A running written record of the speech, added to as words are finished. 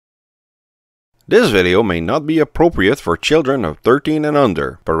This video may not be appropriate for children of 13 and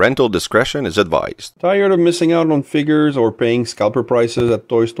under. Parental discretion is advised. Tired of missing out on figures or paying scalper prices at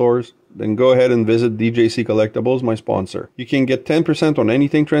toy stores? Then go ahead and visit DJC Collectibles, my sponsor. You can get 10% on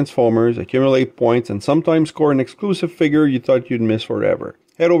anything Transformers, accumulate points, and sometimes score an exclusive figure you thought you'd miss forever.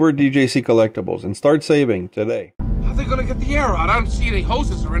 Head over to DJC Collectibles and start saving today. How are they gonna get the air out? I don't see any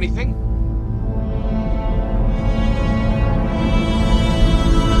hoses or anything.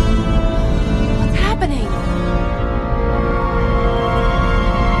 What's happening?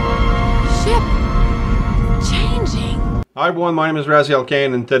 Ship changing. Hi everyone, my name is Raziel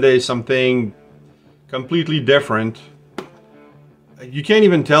Kane, and today is something completely different. You can't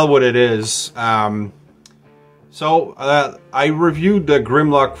even tell what it is. I reviewed the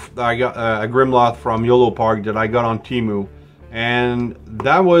Grimlock. I got a Grimlock from YOLO Park that I got on Temu, and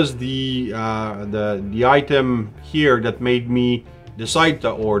that was the item here that made me decide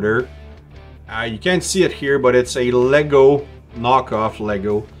to order. You can't see it here, but it's a Lego knockoff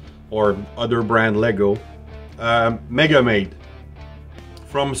Lego or other brand Lego megamaid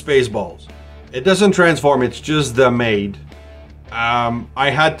from Spaceballs. It doesn't transform; it's just the Maid. I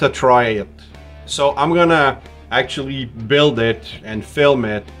had to try it, so I'm gonna actually build it and film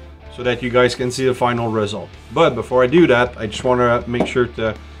it so that you guys can see the final result. But before I do that, I just want to make sure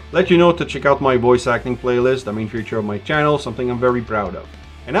to let you know to check out my voice acting playlist, the main feature of my channel, something I'm very proud of.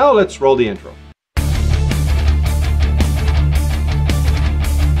 And now let's roll the intro.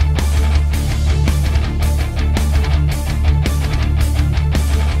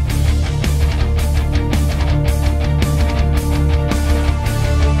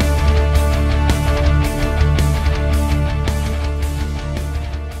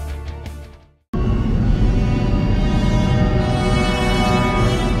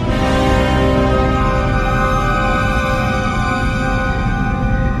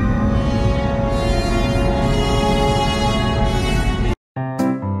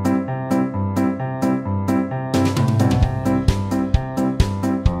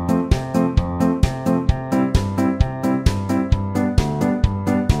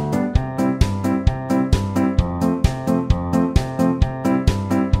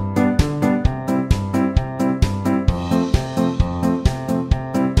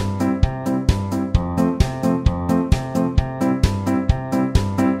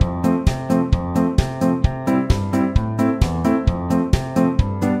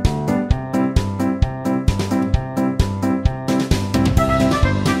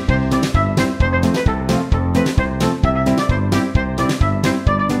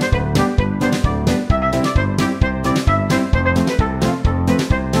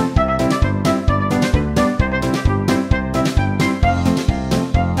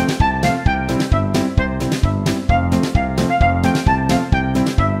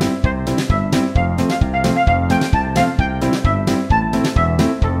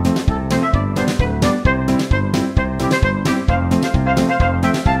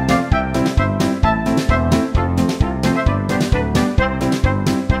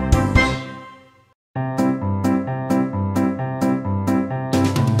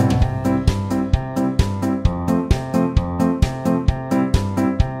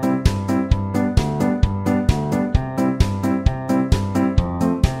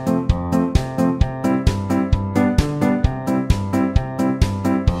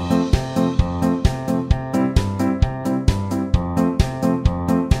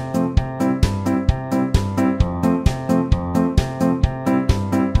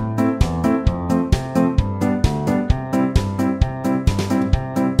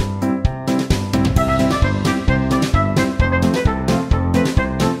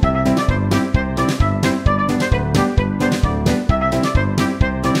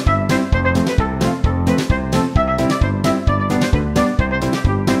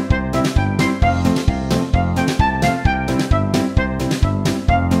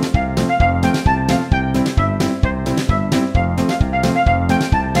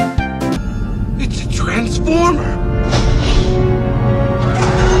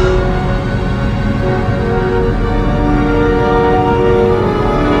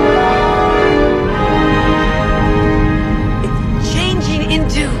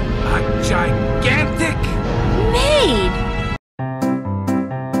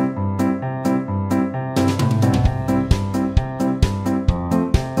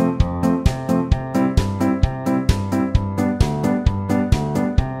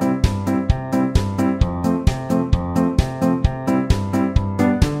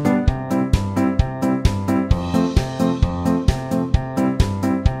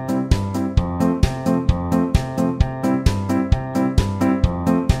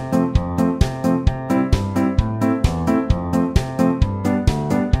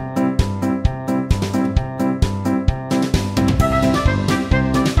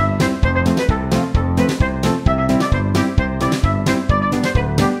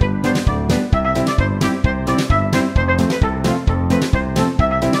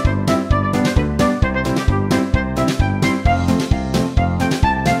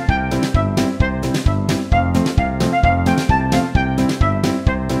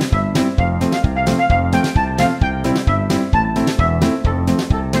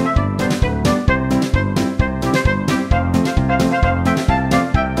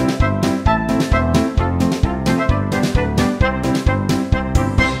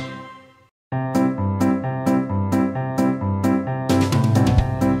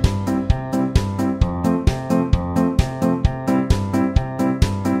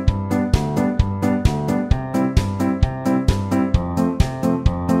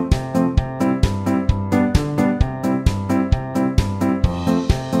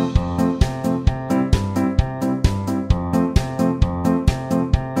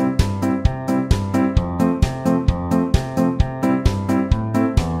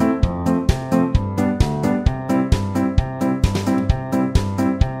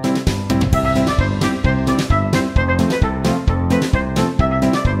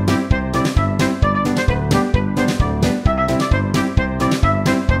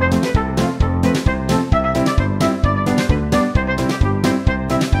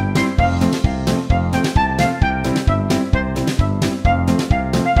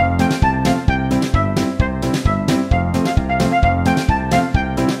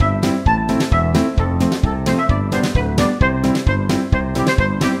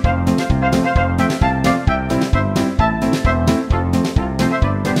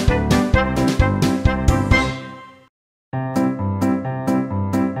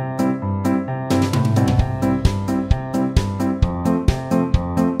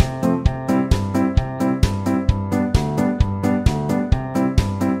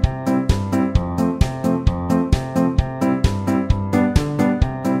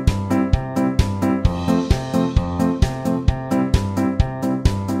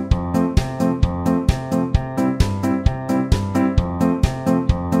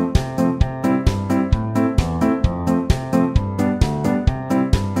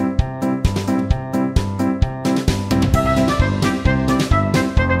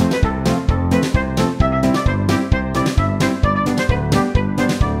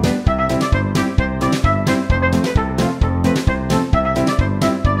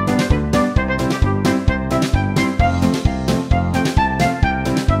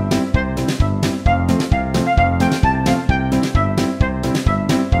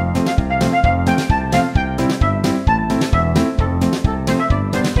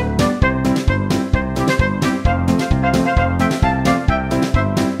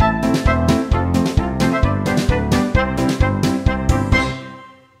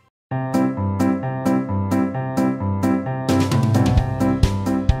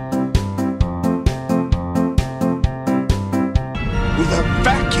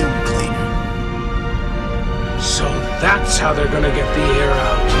 how they're gonna get the air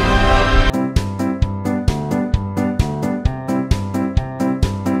out.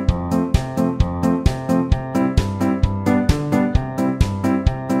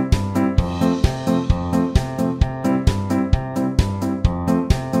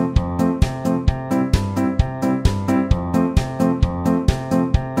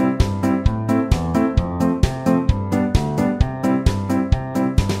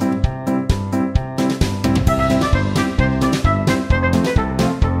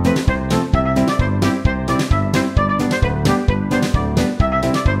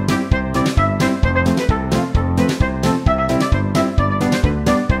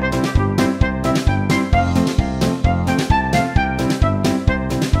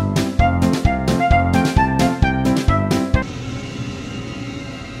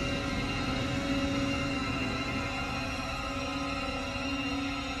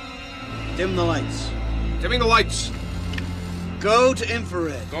 Dim the lights. Dimming the lights. Go to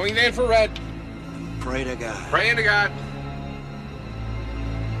infrared. Going to infrared. Pray to God. Praying to God.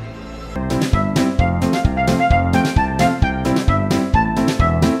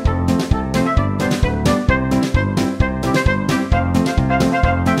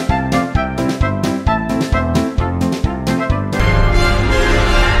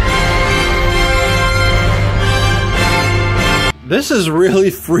 This is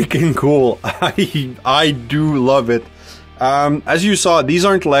really freaking cool. I do love it. As you saw, these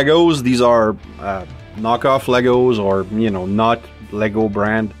aren't Legos. These are knockoff Legos, or not Lego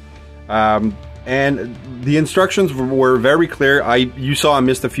brand. And the instructions were very clear. You saw I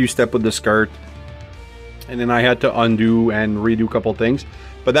missed a few steps with the skirt, and then I had to undo and redo a couple things.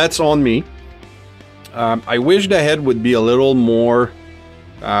 But that's on me. I wish the head would be a little more.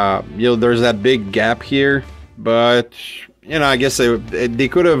 There's that big gap here, but. I guess they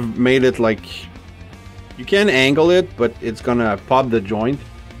could have made it like you can angle it, but it's gonna pop the joint.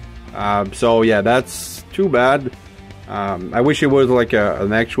 So yeah, that's too bad. I wish it was like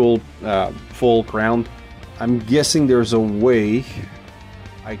an actual full crown. I'm guessing there's a way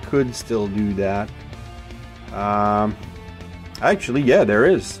I could still do that. Actually, yeah, there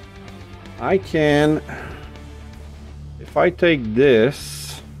is. I can, if I take this.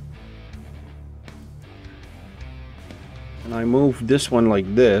 And I move this one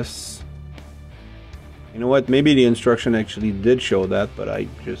like this. You know what? Maybe the instruction actually did show that, but I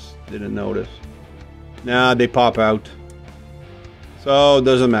just didn't notice. Nah, they pop out. So, it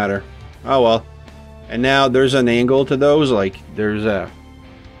doesn't matter. Oh well. And now there's an angle to those. Like, there's a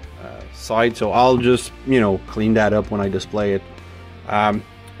side. So, I'll just, clean that up when I display it.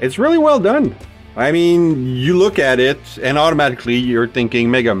 It's really well done. I mean, you look at it, and automatically you're thinking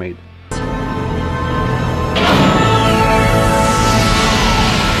megamaid.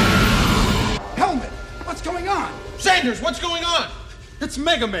 What's going on? It's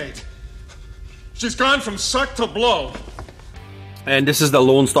megamaid. She's gone from suck to blow. And this is the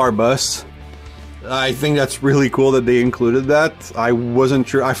Lone Star bus. I think that's really cool that they included that. I wasn't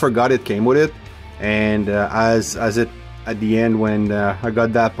sure. I forgot it came with it. And as it at the end when I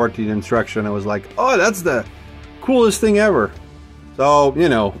got that part of the instruction, I was like, oh, that's the coolest thing ever. So I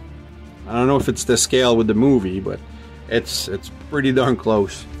don't know if it's the scale with the movie, but it's pretty darn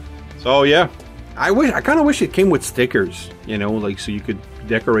close. So yeah. I kind of wish it came with stickers, like so you could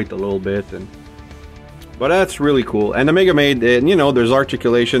decorate a little bit, but that's really cool. And the megamaid, there's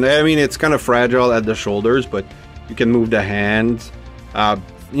articulation. I mean, it's kind of fragile at the shoulders, but you can move the hands.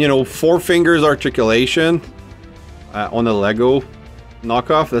 4 fingers articulation on the Lego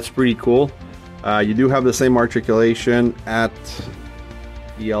knockoff. That's pretty cool. You do have the same articulation at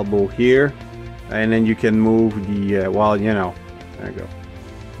the elbow here, and then you can move the there you go,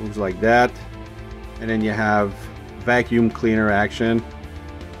 moves like that. And then you have vacuum cleaner action.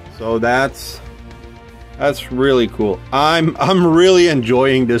 So that's really cool. I'm really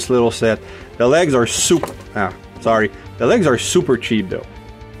enjoying this little set. The legs are super the legs are super cheap though.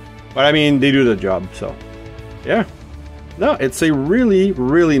 But I mean, they do the job, so yeah. No, it's a really,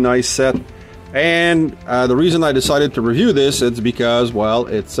 really nice set. And the reason I decided to review this is because, well,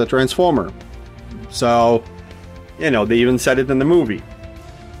 it's a Transformer. So, they even said it in the movie.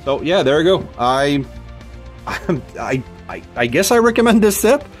 So yeah, there we go. I guess I recommend this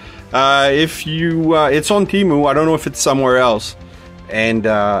set. If you, it's on Temu. I don't know if it's somewhere else. And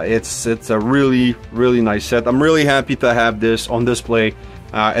it's a really, really nice set. I'm really happy to have this on display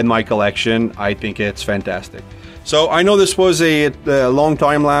in my collection. I think it's fantastic. So I know this was a long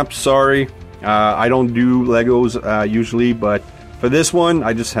time lapse. Sorry, I don't do Legos usually, but for this one,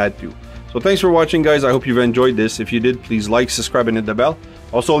 I just had to. So thanks for watching, guys. I hope you've enjoyed this. If you did, please like, subscribe, and hit the bell.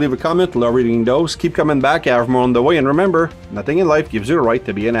 Also, leave a comment. Love reading those. Keep coming back. I have more on the way. And remember, nothing in life gives you the right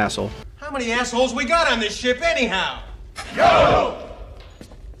to be an asshole. How many assholes we got on this ship anyhow? Yo!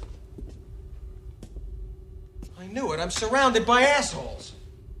 I knew it. I'm surrounded by assholes.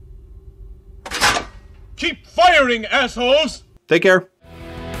 Keep firing, assholes! Take care.